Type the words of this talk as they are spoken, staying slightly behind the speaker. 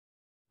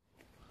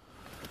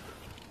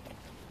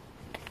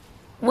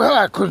Well,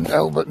 I couldn't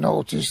help but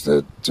notice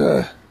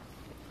that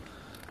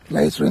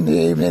later in the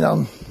evening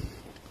on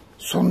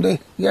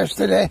Sunday,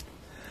 yesterday,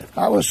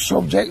 I was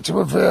subject to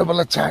a verbal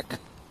attack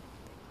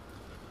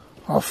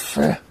of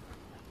a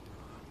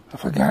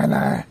guy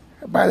now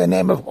by the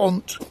name of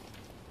Hunt.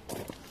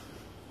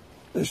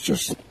 It's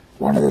just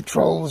one of the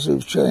trolls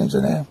who've changed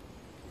the name.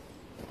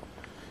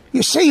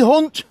 You see,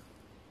 Hunt?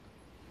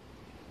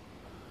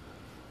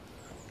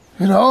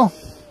 You know,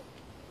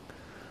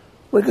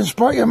 we can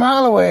spot you a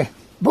mile away,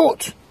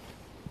 but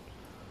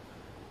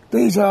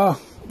these are...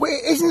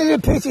 Isn't it a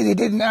pity they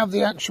didn't have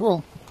the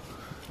actual,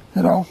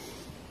 you know,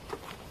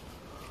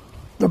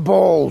 the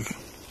balls,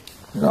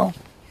 you know,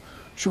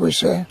 should we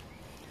say?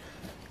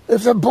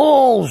 If the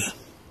balls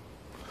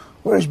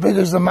were as big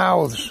as the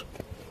mouths,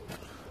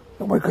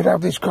 then we could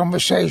have this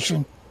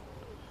conversation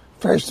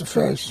face to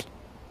face.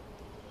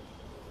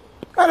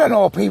 I don't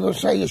know, people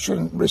say you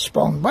shouldn't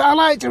respond, but I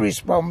like to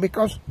respond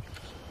because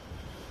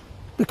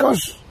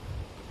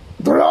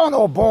there are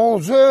no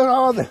balls there,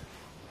 are there?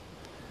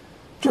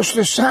 Just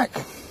a sack,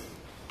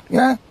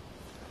 yeah?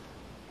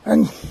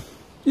 And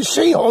you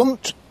see,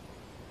 Hunt,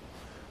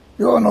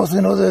 you're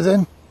nothing other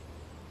than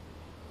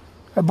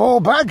a ball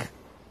bag.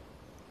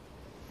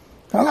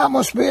 And that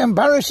must be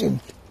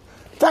embarrassing.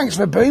 Thanks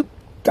for Boop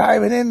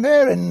diving in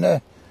there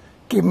and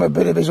giving him a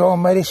bit of his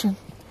own medicine.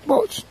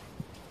 But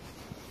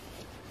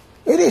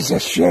it is a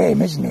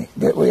shame, isn't it,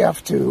 that we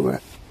have to...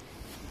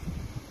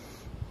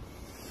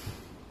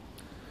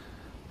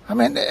 I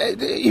mean,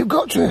 you've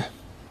got to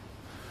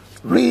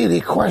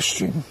really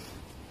question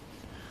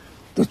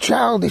the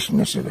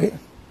childishness of it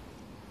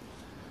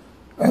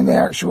and the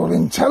actual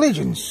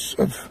intelligence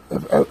of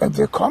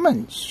the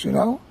comments, you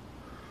know.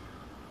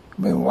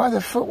 I mean, why the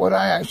fuck would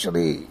I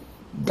actually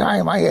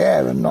dye my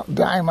hair and not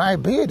dye my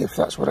beard if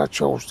that's what I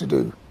chose to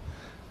do?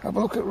 Have a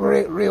look at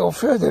Rio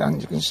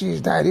Ferdinand, you can see he's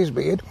dyed his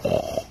beard.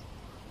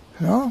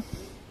 You know,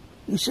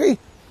 you see,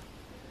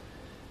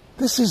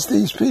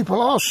 these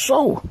people are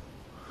so...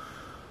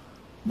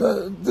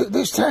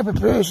 this type of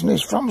person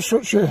is from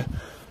such a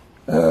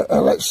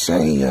let's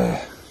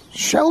say,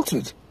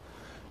 sheltered,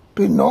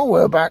 been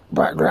nowhere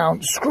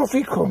background,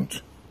 scruffy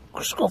cunts.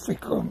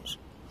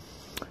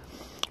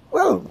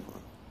 Well,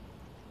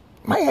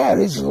 my hair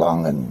is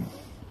long and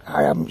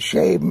I haven't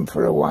shaven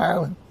for a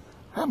while. And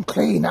I'm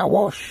clean, I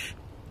wash.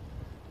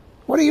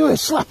 What are you, a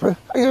slapper?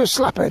 Are you a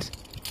slaphead?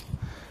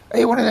 Are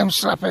you one of them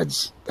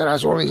slapheads that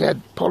has all his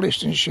head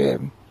polished and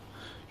shaven?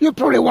 You're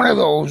probably one of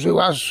those who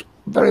has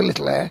very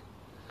little hair,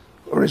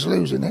 or is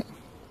losing it,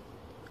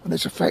 and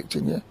it's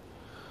affecting you.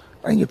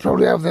 And you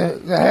probably have the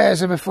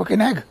hairs of a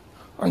fucking egg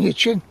on your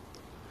chin,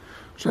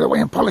 so that when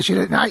you polish it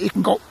at night, you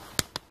can go...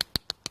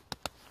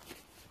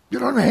 You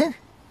know what I mean?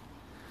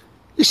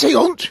 You see,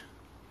 Hunt?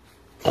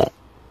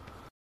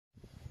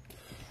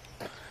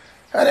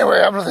 Anyway,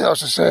 I have nothing else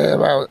to say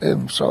about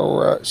him,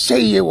 so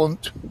see you,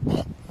 Hunt.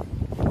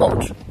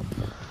 But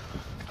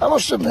I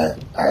must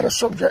admit, I had a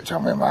subject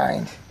on my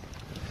mind.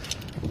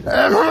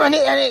 And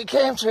it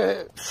came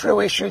to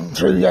fruition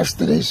through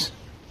yesterday's,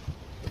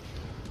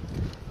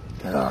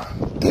 you know,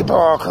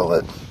 debacle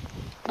that,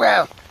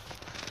 well,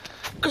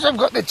 because I've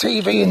got the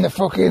TV in the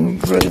fucking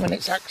room and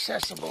it's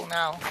accessible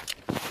now,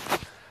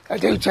 I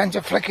do tend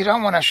to flick it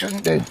on when I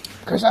shouldn't do,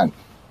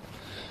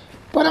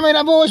 but I mean,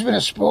 I've always been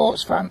a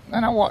sports fan,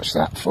 and I watched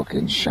that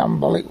fucking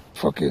shambolic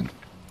fucking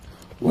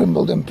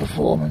Wimbledon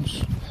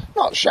performance.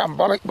 Not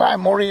shambolic by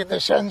Murray in the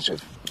sense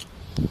of,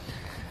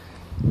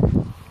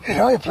 you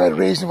know, he played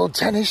reasonable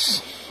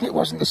tennis. It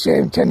wasn't the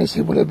same tennis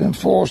he would have been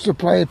forced to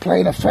play,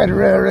 playing a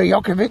Federer or a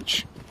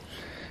Djokovic.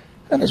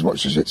 And as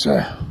much as it's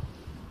a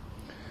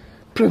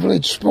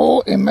privileged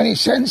sport in many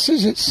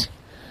senses,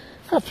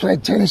 I've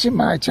played tennis in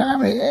my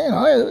time, and you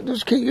know, it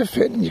does keep you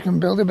fit and you can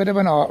build a bit of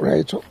an heart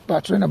rate up,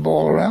 battering a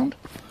ball around.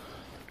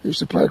 I used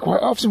to play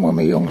quite often when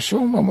we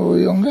were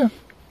younger.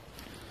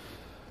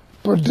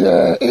 But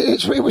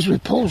it was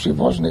repulsive,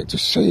 wasn't it, to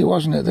see,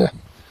 wasn't it,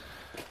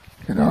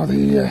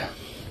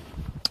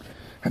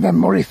 and then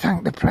Murray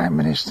thanked the Prime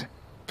Minister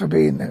for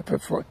being there.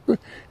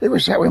 It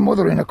was that with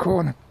Mother in a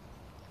corner.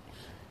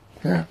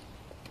 Yeah.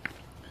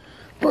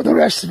 But the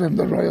rest of them,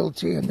 the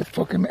royalty and the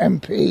fucking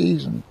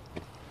MPs and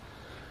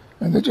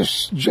they're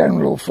just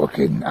general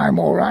fucking I'm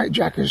alright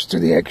jackers to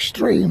the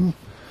extreme.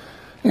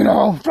 You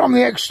know, from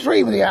the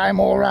extreme of the I'm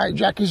alright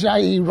jackers,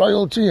 i.e.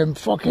 royalty and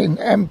fucking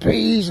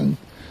MPs and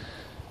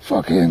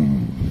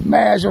fucking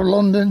mayors of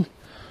London,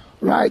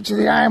 right to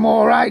the I'm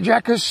alright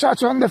jackers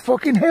sat on the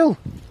fucking hill.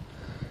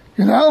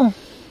 You know?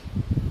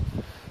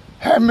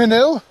 Hemman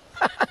Hill.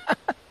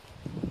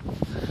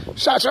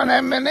 Sat on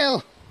Hemman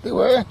Hill, they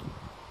were.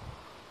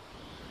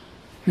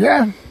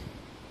 Yeah.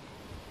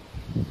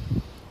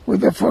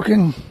 With the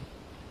fucking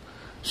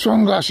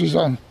sunglasses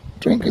on,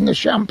 drinking the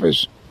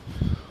champers.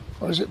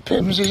 What is it,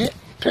 Pimm's, is it?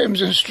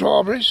 Pimm's and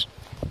strawberries.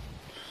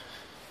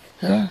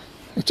 Yeah.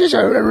 It is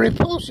a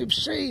repulsive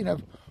scene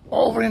of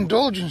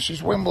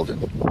overindulgence,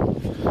 Wimbledon.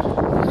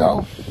 You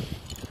know?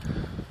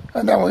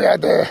 And then we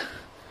had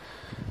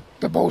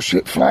the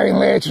bullshit flying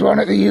later on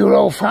at the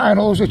Euro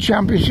finals, the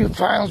Championship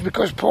finals,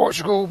 because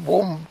Portugal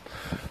won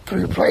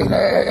through playing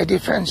a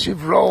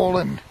defensive role.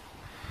 And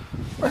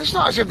well, it's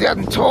not as if they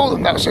hadn't told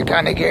them that's the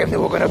kind of game they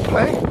were going to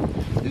play.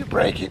 You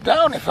break it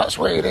down if that's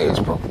where it is.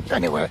 But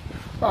anyway,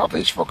 half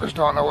these fuckers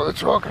don't know what they're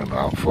talking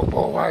about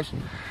football-wise.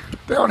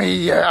 They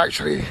only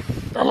actually,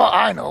 a lot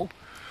I know,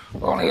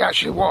 only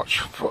actually watch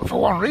for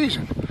one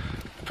reason.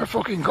 For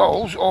fucking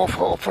goals or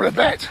for a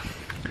bet.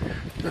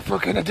 They're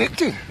fucking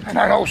addicted, and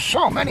I know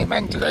so many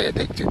men today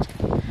addicted.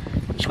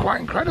 It's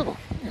quite incredible,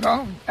 you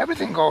know.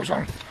 Everything goes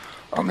on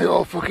the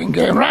whole fucking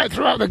game, right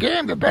throughout the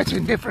game. They're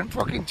betting different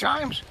fucking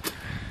times.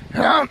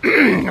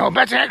 You know,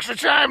 betting extra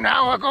time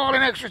now, a goal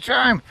in extra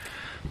time.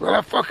 We'll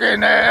have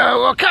fucking,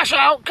 we'll cash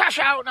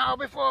out now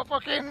before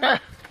fucking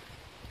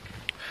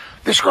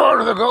the score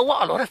of the goal.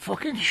 What a lot of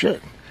fucking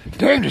shit.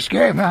 Dangerous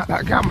game, that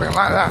gambling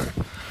like that.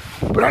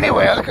 But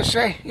anyway, like I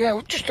say,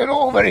 yeah, just an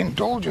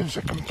overindulgence,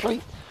 a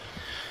complete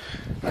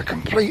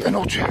and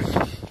utter.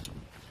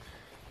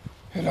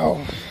 You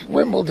know,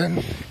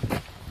 Wimbledon,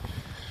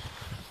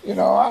 you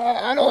know,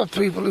 I know of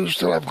people who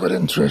still have good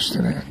interest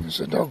in it. There's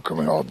a dog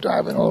coming up,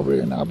 diving over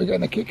here, and I'll be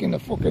getting a kick in the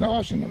fucking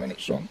arse in a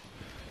minute, son.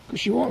 Because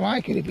she won't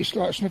like it if you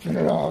start sniffing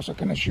her arse, I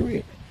can assure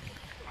you.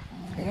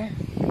 Yeah.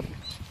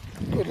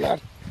 Good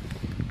lad.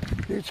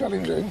 You tell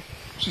him to.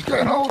 She's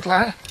getting old,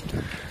 lad.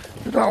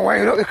 They don't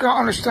weigh it up, they can't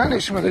understand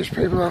it, some of these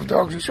people who have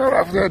dogs. It's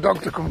alright for their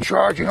dog to come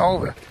charging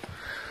over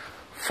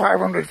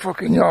 500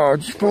 fucking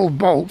yards, full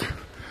bolt.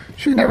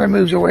 She never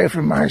moves away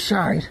from my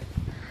side.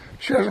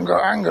 She hasn't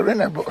got anger in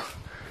her, but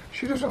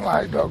she doesn't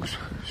like dogs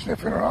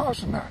sniffing her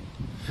arse and that.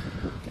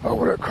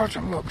 Over at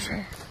Cotton, look,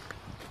 see?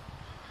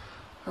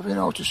 Have you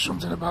noticed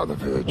something about the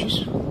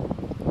verges?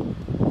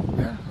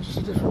 Yeah, this is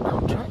a different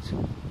contract.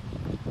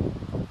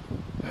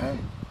 Yeah.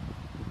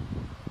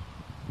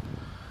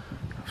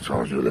 I've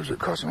told you who lives at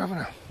Cotton, haven't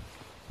I?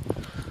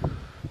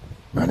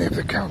 Many of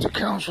the county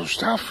council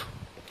staff,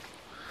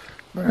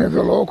 many of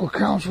the local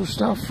council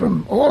staff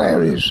from all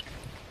areas.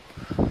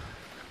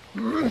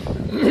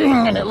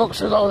 And it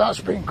looks as though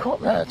that's been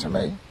cut there to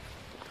me.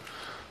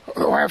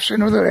 Although I have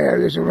seen other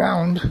areas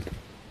around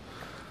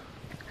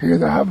here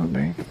that haven't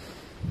been.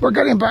 But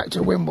getting back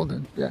to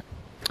Wimbledon, yeah.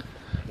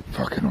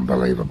 Fucking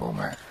unbelievable,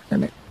 mate,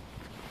 isn't it?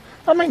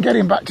 I mean,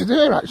 getting back to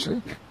there,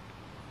 actually.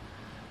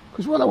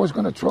 Because what I was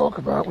going to talk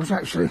about was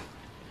actually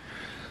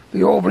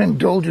the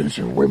overindulgence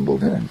of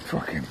Wimbledon and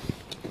fucking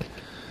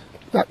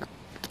that,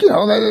 you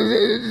know,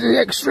 the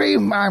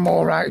extreme I'm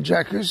alright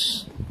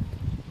jackers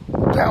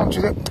down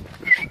to the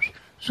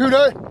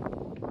Suda.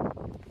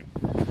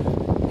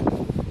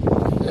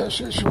 Yes,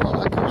 it's what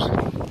like I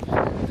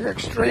said. The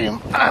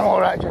extreme I'm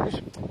alright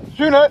jackers.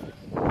 Suda!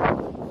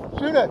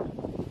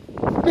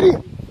 Get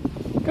here!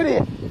 Get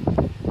here!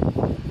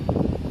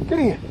 Get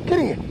here! Get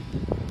here!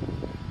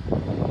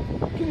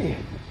 Get here!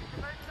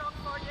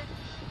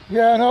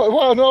 Yeah, no,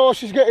 well, no,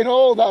 she's getting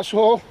old, that's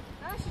all.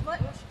 No, she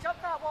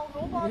jumped that wall,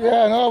 nobody.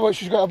 Yeah, no, but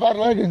she's got a bad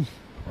leg and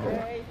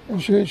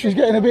she's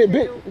getting a bit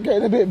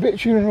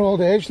bitchy in her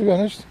old age, to be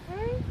honest.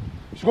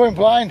 She's going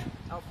blind.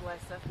 Oh, bless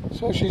her.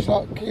 So she's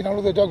not keen on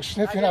other dogs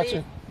sniffing at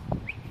her.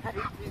 I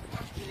didn't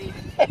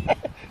believe.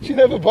 She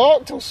never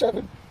barked till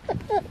 7. Well,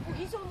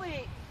 he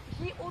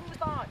only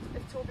barks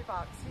if Toby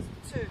barks.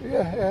 He's 2.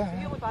 Yeah, yeah. So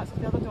he only barks if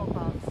the other dog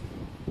barks.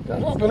 I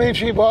don't believe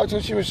she barked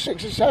till she was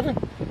 6 or 7.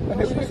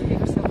 And Well, she doesn't give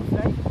herself a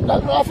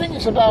fright. I think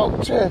it's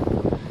about,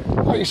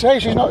 like you say,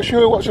 she's not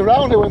sure what's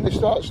around her when they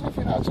start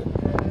sniffing at her.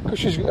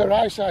 Because her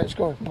eyesight's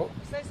going. But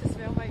The sense of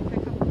smell might pick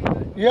up a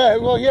wee bit. yeah,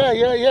 well,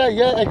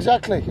 yeah,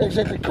 exactly.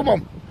 Come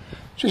on.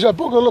 She's a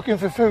bugger looking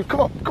for food.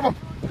 Come on.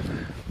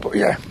 But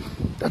yeah,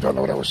 I don't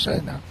know what I was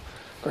saying now.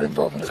 Got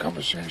involved in a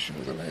conversation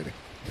with a lady.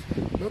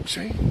 Look,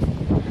 see,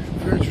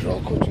 verges are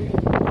all cut here.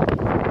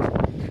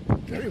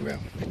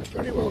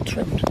 Very well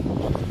trimmed.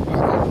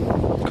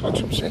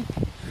 Cotton, see.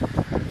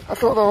 I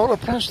thought the whole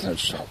of Preston had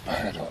stopped.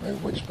 I don't know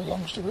which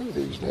belongs to who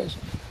these days.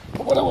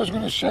 But what I was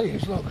going to say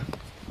is, look,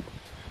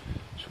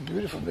 some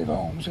beautiful big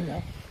homes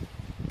here.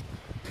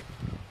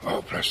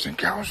 Oh, Preston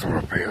Council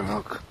up here,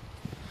 look.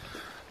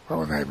 What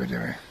would they be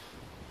doing?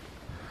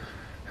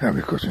 They'll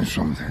be cutting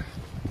something.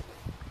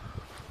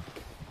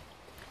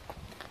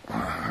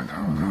 I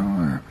don't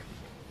know.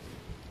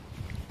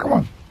 Come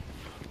on,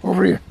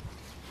 over here.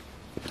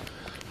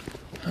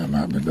 That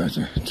might be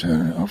better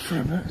turning it off for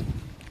a bit.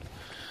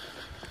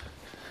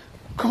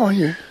 Come on,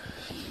 you.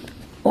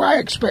 Well, I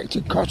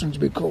expected Cotton to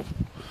be cut,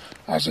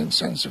 as in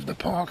sense of the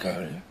park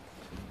area.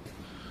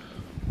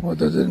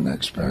 What I didn't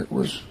expect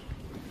was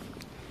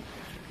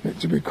it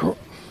to be cut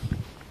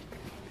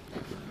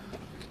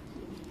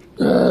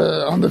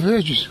on the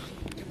verges.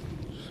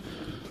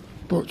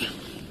 But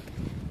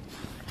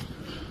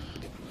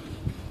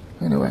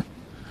anyway,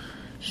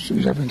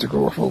 she's having to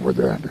go off over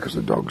there because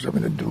the dog's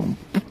having a doom.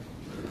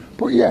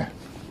 But yeah,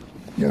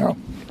 you know,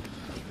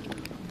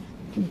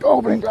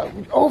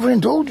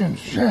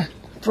 overindulgence, yeah,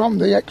 from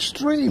the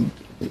extreme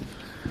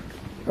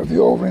of the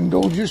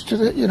overindulgence to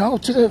the, you know,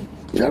 to the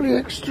very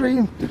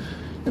extreme,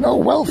 you know,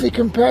 wealthy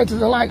compared to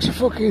the likes of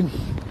fucking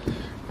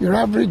your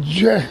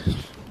average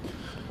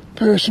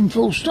person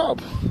full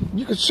stop.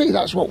 You could see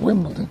that's what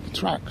Wimbledon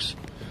attracts,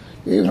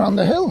 even on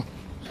the hill.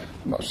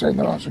 I'm not saying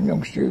there aren't some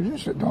young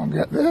students that don't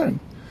get there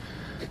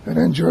and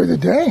enjoy the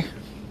day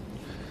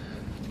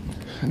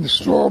and the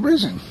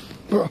strawberries,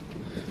 but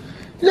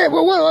yeah,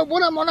 well,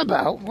 what I'm on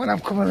about when I'm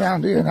coming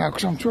around here now,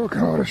 because I'm talking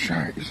a lot of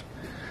shite,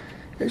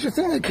 it's the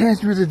thing that came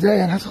to me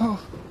today, and I thought,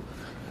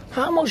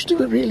 how much do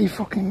we really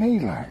fucking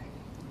need, like?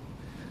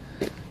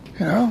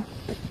 You know?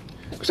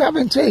 Because I've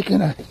been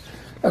taking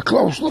a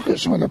close look at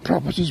some of the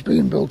properties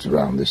being built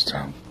around this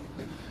town,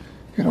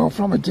 you know,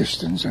 from a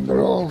distance, and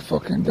they're all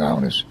fucking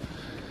down as,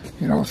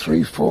 you know,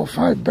 3, 4,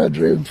 5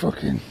 bedroom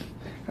fucking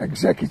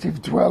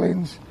executive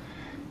dwellings.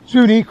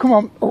 Zuni, come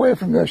on, away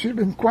from there. She's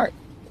been quite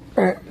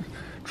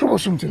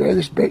troublesome today,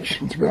 this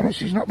bitch, and to be honest,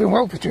 she's not been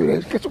well for 2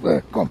 days. Get up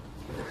there, come.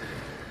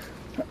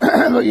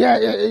 But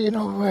yeah, you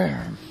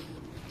know,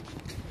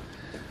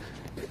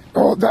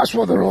 oh, that's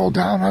what they're all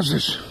down as.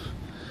 This,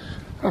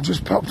 I've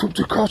just popped up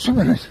to Cotton,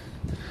 and I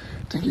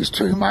think it's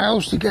 2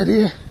 miles to get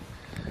here,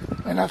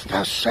 and I've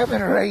passed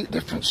 7 or 8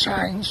 different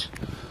signs,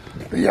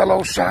 the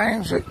yellow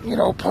signs that, you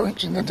know,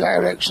 point in the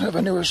direction of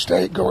a new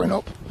estate going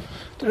up.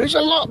 There is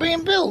a lot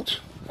being built,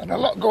 and a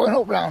lot going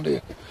up round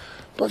here,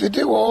 but they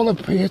do all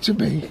appear to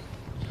be,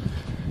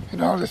 you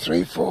know, the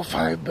 3, 4,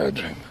 5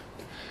 bedroom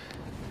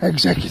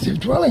executive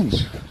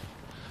dwellings.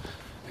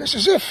 It's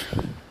as if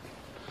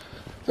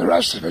the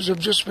rest of us have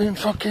just been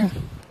fucking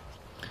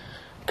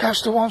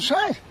cast to one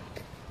side.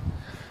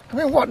 I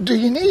mean, what do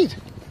you need?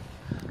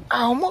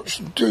 How much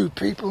do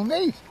people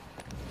need?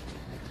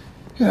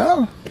 You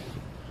know?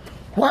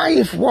 Why,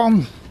 if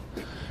one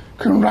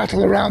can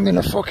rattle around in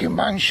a fucking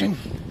mansion,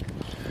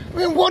 I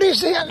mean, what is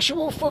the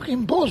actual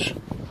fucking buzz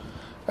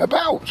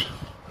about?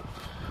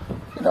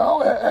 You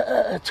know,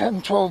 a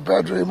 10, 12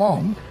 bedroom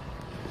home,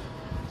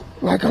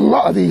 like a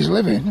lot of these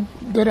live in,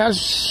 that has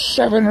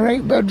 7 or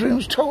 8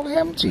 bedrooms totally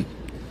empty.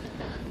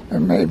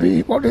 And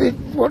maybe, what do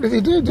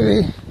they do? Do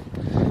they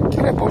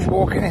get a buzz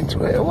walking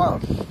into it or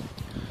what?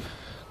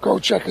 Go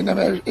checking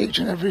them each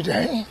and every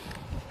day?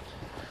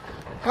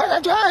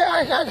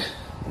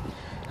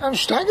 I'm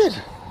staggered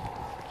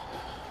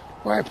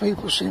why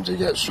people seem to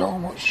get so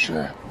much,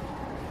 I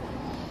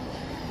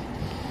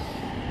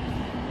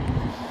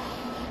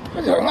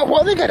don't know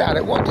what they get out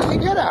of it. What do they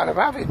get out of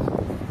having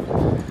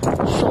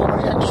so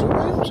many extra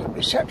rooms and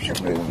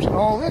reception rooms and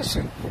all this,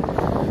 and,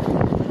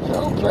 you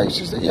know,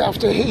 places that you have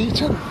to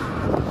heat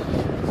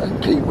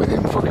and keep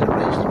within fucking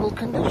reasonable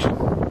condition?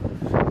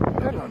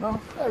 I don't know.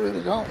 I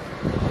really don't.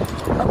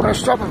 I'm going to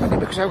stop a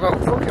minute because I've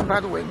got fucking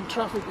bad wind,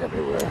 traffic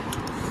everywhere.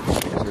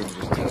 Things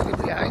just tailing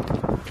behind.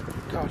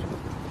 God.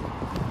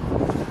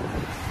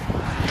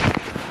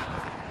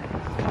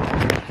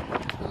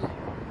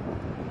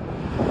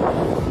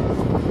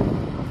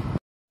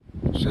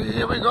 So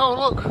here we go,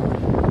 look.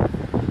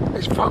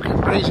 It's fucking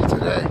breezy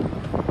today.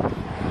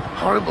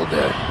 Horrible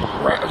day.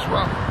 Wet as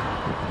well.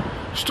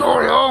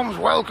 Story Homes,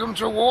 welcome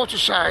to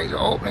Waterside,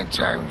 opening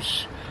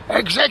times.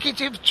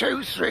 Executive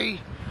 2, 3,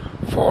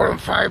 4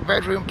 and 5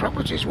 bedroom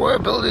properties. We're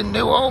building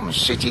new homes.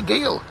 City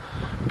deal.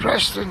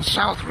 Preston,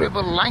 South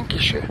Ribble,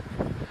 Lancashire.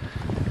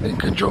 In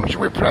conjunction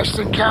with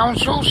Preston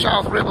Council,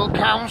 South Ribble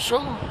Council,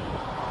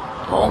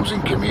 Homes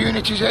and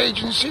Communities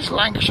Agencies,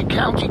 Lancashire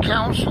County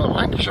Council,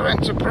 Lancashire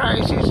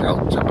Enterprises,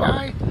 Help to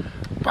Buy,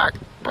 backed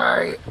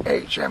by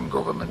HM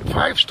Government,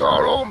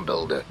 5-star home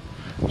builder,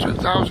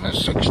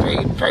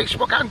 2016,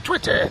 Facebook and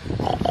Twitter.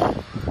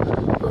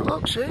 But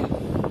look, see,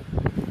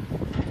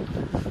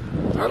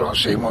 I don't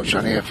see much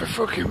on here for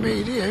fucking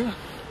me, do you?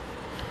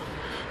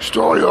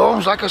 Story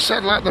homes, like I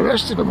said, like the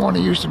rest of them,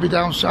 only used to be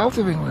down south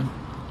of England.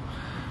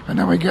 And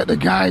then we get the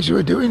guys who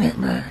are doing it,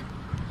 mate.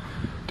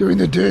 Doing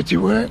the dirty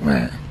work,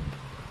 mate.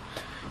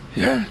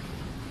 Yeah.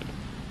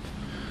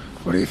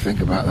 What do you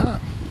think about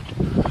that?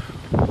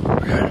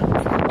 Yeah,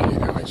 fucking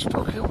hell, it's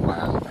fucking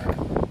wild, mate.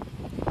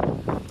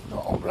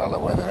 Not umbrella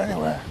weather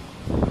anywhere.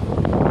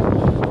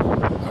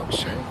 Look,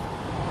 see.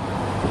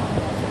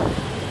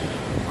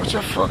 What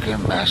a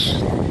fucking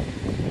mess.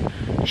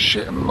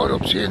 Shit and mud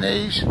up to your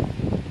knees.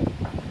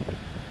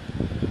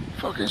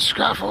 Fucking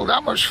scaffold,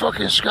 that much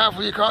fucking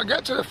scaffold you can't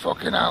get to the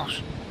fucking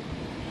house.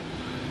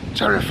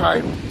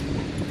 Terrifying.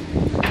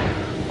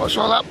 What's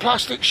all that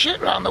plastic shit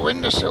round the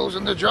windowsills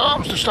and the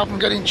jorms to stop them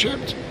getting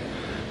chipped?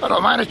 I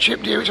don't mind a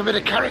chip, do you? It's a bit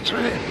of character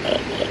in it.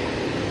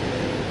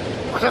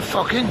 What a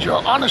fucking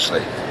job, honestly.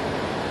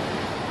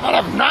 I'd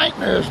have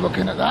nightmares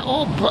looking at that.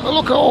 Oh,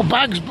 look at all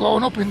bags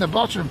blown up in the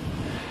bottom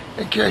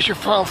in case you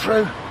fall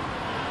through.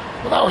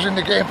 Well, I was in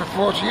the game for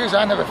 40 years,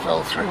 I never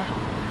fell through.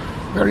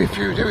 Very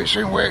few do. It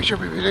soon wakes you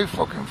up if you do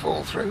fucking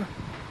fall through.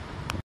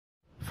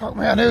 Fuck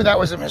me, I knew that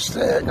was a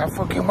mistake. I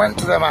fucking went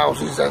to them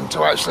houses then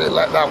to actually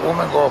let that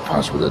woman go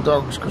past with the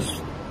dogs,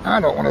 because I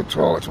don't want to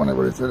talk to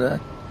anybody today.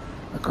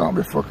 I can't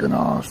be fucking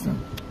arsed.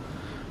 And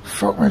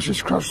fuck me,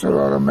 she's crossed the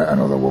road and met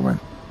another woman.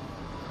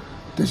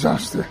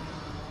 Disaster.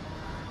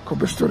 Could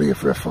be stood here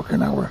for a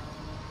fucking hour.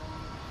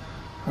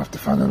 I'll have to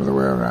find another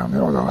way around. You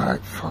know, they're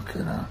like,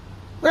 fucking hell.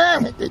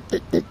 And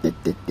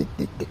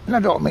I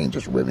don't mean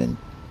just women.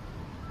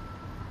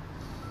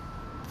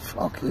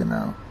 Fucking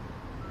hell.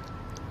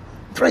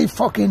 3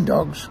 fucking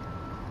dogs.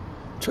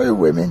 2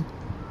 women.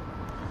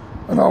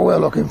 And all we're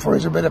looking for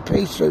is a bit of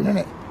peace soon, isn't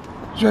it?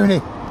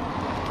 Junie,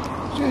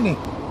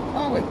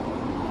 are we?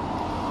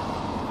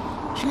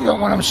 She don't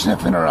want them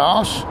sniffing her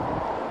arse.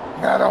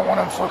 I don't want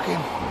them fucking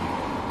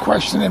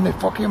questioning my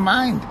fucking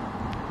mind.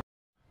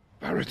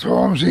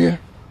 Baritones here.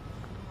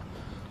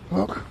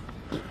 Look,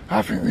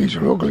 I think these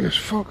are ugly as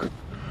fuck.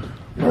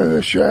 Whether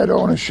they're shared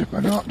ownership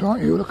or not,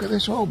 don't you? Look at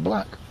this, all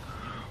black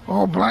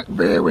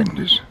bay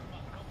windows.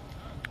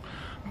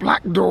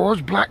 Black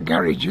doors, black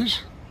garages.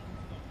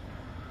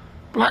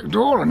 Black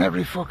door on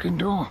every fucking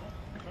door.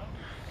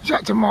 Is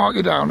that to mark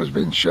you down as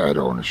being shared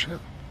ownership?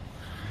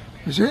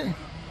 Is it?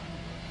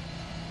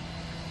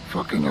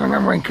 Fucking, I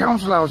remember when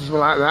council houses were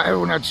like that,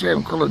 everyone had the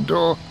same coloured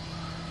door.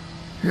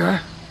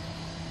 Yeah?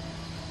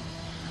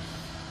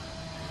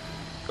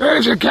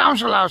 There's a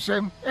council house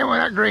in with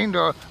that green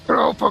door. They're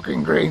all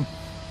fucking green.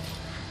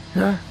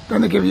 Yeah?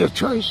 Then they give you a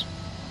choice.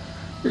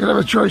 You could have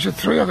a choice of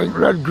 3, I think,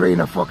 red, green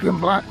or fucking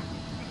black.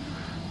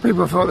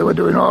 People thought they were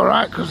doing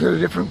alright because they had a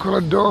different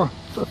coloured door.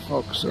 For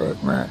fuck's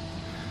sake, mate.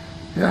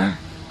 Yeah?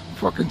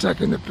 Fucking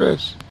taking the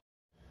piss.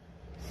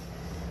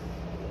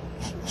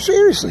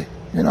 Seriously,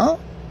 you know?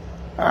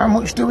 How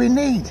much do we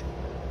need?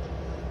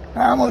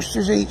 How much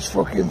does each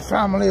fucking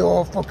family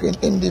or fucking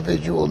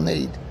individual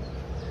need?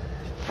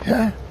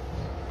 Yeah?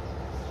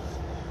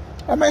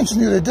 I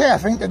mentioned the other day, I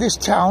think, that this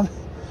town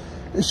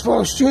is full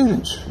of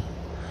students.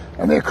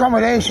 And the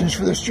accommodations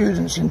for the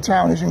students in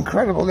town is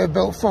incredible. They've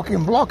built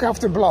fucking block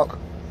after block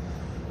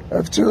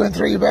of 2 and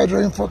 3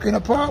 bedroom fucking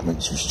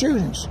apartments for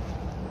students.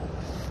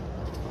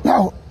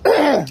 Now,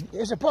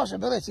 there's a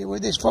possibility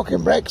with this fucking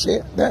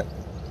Brexit that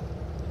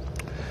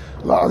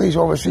a lot of these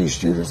overseas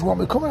students won't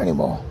be coming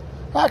anymore.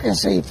 I can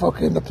see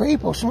fucking the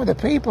people, some of the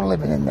people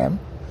living in them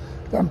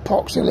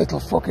poxy little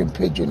fucking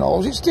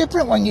pigeonholes. It's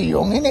different when you're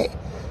young, innit?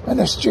 And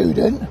a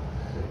student,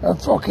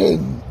 and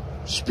fucking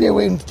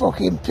spewing,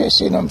 fucking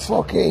pissing and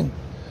fucking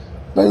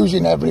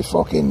boozing every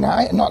fucking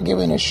night and not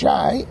giving a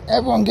shite.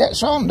 Everyone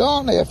gets on,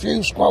 don't they? A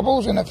few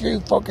squabbles and a few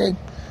fucking,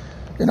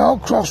 you know,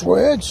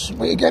 crosswords.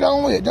 But you get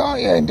on with it,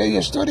 don't you? And do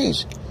your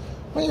studies.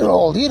 When you're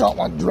older, you don't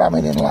want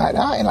ramming in like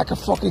that, in like a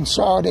fucking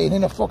sardine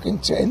in a fucking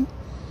tin.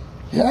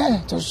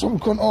 Yeah, till some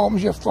cunt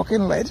opens your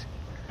fucking lid.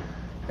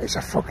 It's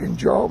a fucking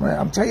joke, mate.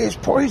 I'm telling you, it's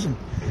poison.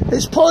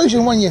 It's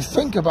poison when you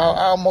think about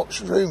how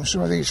much room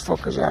some of these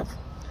fuckers have.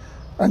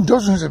 And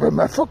dozens of them,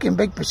 a fucking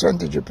big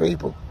percentage of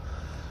people,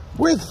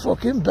 with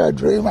fucking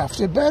bedroom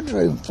after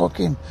bedroom,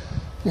 fucking,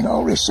 you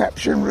know,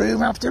 reception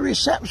room after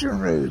reception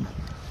room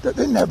that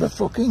they never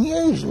fucking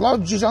use.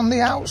 Lodges on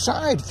the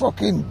outside,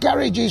 fucking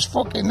garages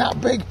fucking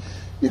that big,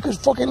 you could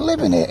fucking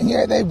live in it, and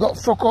yet they've got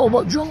fuck all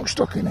but junk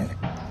stuck in it.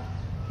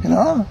 You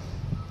know?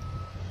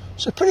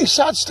 It's a pretty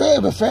sad state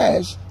of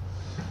affairs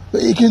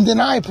that you can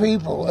deny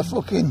people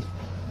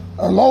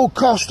a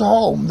low-cost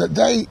home that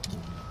they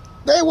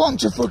want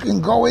to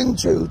fucking go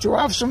into to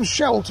have some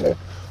shelter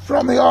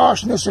from the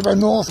harshness of a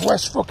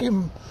northwest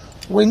fucking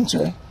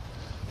winter,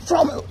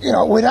 from, you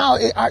know,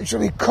 without it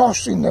actually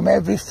costing them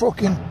every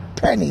fucking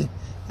penny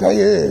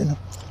they earn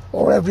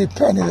or every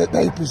penny that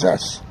they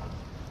possess.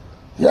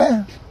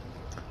 Yeah?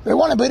 They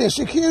want a bit of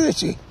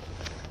security,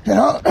 you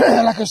know,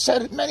 like I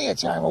said many a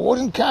time, a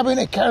wooden cabin,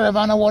 a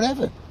caravan or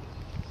whatever.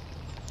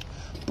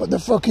 But the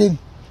fucking,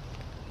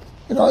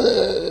 you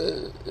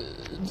know,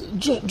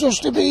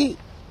 just to be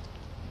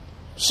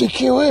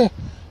secure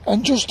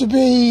and just to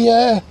be,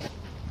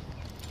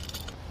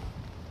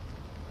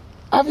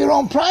 have your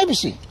own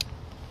privacy.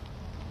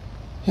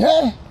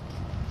 Yeah?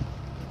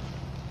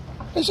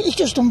 It's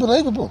just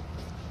unbelievable.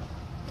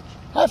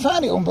 I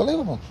find it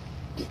unbelievable.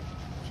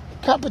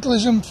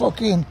 Capitalism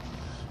fucking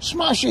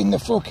smashing the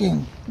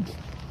fucking,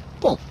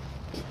 well,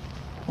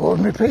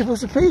 ordinary people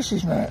to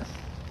pieces, mate.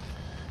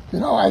 You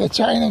know, either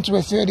tying them to a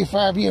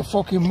 35-year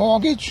fucking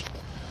mortgage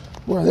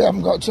where they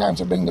haven't got time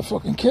to bring the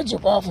fucking kids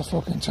up half the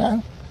fucking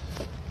time.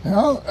 You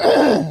know,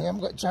 they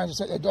haven't got time to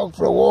take their dog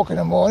for a walk in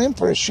the morning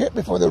for a shit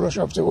before they rush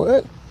off to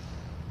work.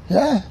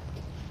 Yeah,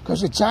 because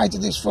they're tied to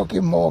this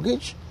fucking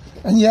mortgage.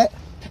 And yet,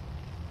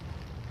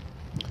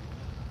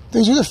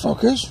 these are the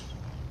fuckers.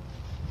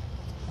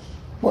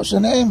 What's the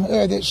name?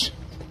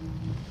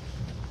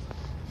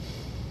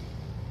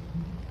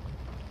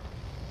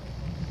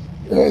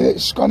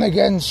 That's gone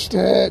against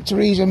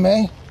Theresa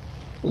May.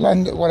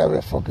 Whatever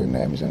her fucking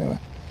name is anyway.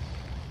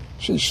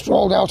 She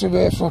strolled out of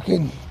her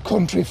fucking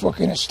country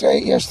fucking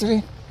estate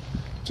yesterday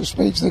to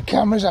speak to the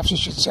cameras after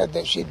she'd said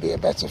that she'd be a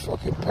better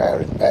fucking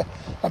parent,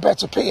 a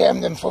better PM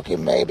than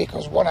fucking May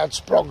because one had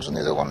sprogs and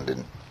the other one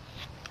didn't.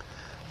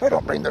 They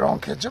don't bring their own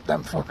kids up,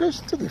 them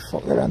fuckers. Till they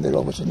fuck their handed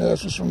over to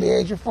nurseries from the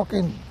age of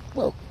fucking,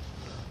 well,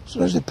 as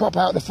soon as they pop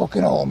out the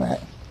fucking hole, mate.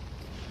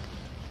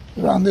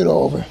 They're handed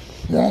over,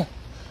 yeah?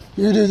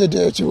 You do the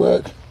dirty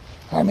work,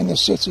 I'm in the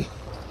city.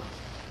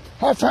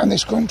 I find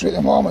this country at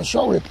the moment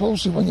so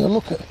repulsive when you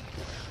look at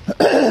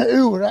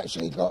who we're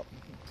actually got,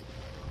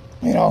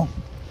 you know,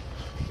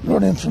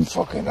 running from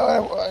fucking,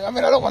 I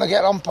mean, I don't want to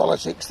get on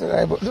politics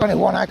today, but there's only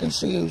one I can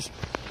see who's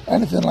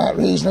anything like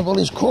reasonable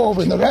is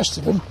Corbyn and the rest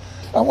of them,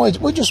 and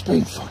we're just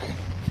being fucking...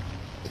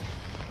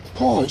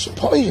 Oh, it's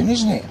poison,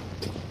 isn't it?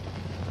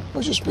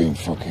 We're just being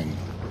fucking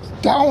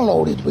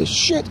downloaded with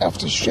shit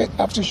after shit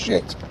after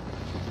shit.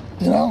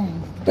 You know,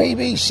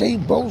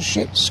 BBC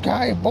bullshit,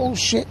 Sky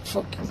bullshit,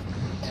 fucking...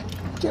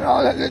 You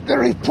know, the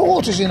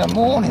reporters in the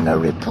morning are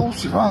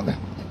repulsive, aren't they?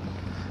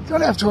 They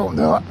only have to open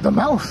the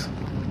mouth.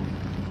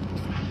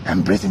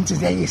 And Britain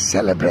today is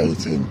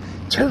celebrating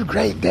 2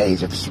 great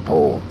days of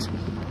sport.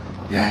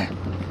 Yeah.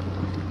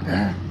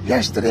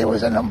 Yesterday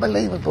was an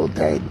unbelievable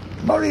day.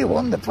 Murray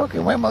won the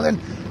fucking Wimbledon,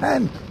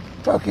 and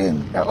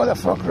fucking that other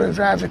fucker who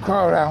drives a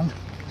car around,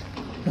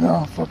 you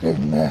know,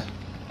 fucking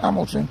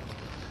Hamilton,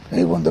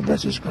 he won the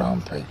British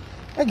Grand Prix.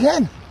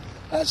 Again,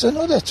 that's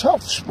another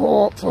top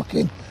sport,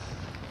 fucking,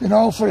 you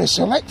know, for a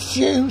select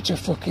few to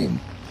fucking...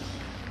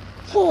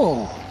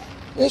 Oh,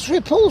 it's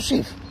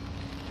repulsive.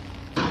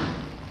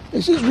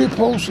 This is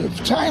repulsive.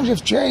 Times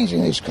have changed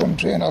in this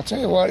country, and I'll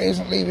tell you what, it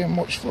isn't leaving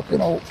much fucking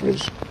hope for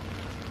us.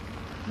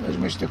 There's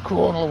Mr.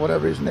 Cornell,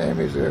 whatever his name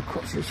is, there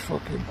cuts his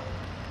fucking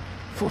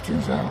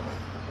footings out.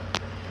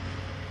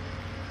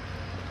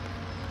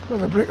 Well,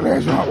 the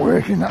bricklayers aren't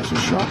working, that's a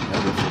shock.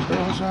 Everything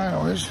goes, I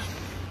know is.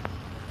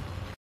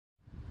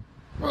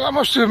 Well, I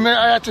must admit,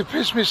 I had to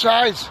piss my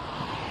sides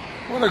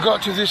when I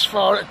got to this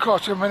far at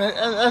Cottam,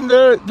 and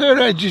their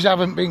edges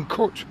haven't been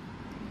cut.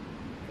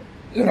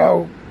 You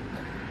know,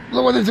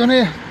 look what they've done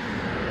here.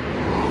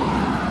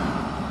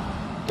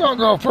 Don't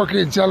go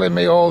fucking telling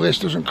me all this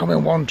doesn't come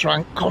in one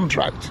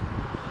contract.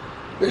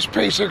 This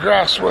piece of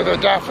grass where the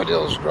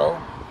daffodils grow,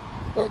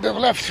 look, they've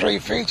left 3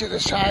 feet at the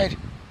side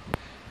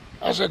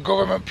as a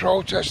government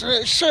protest, and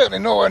it's certainly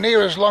nowhere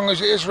near as long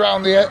as it is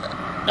round the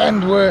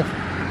end where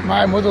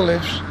my mother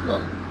lives.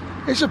 Look,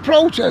 it's a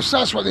protest,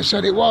 that's what they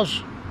said it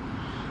was,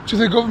 to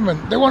the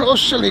government. They want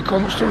us silly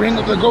cunts to ring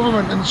up the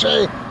government and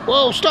say,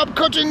 well, stop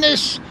cutting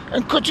this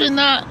and cutting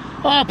that.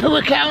 Our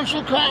poor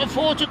council can't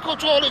afford to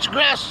cut all its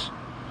grass.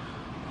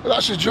 Well,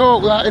 that's a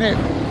joke, that, isn't it?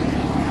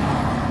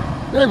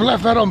 They've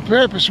left that on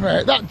purpose,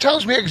 mate. That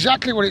tells me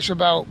exactly what it's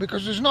about,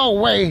 because there's no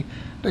way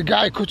the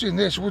guy cutting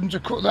this wouldn't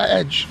have cut that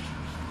edge.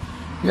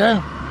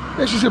 Yeah?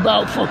 This is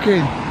about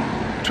fucking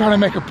trying to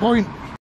make a point.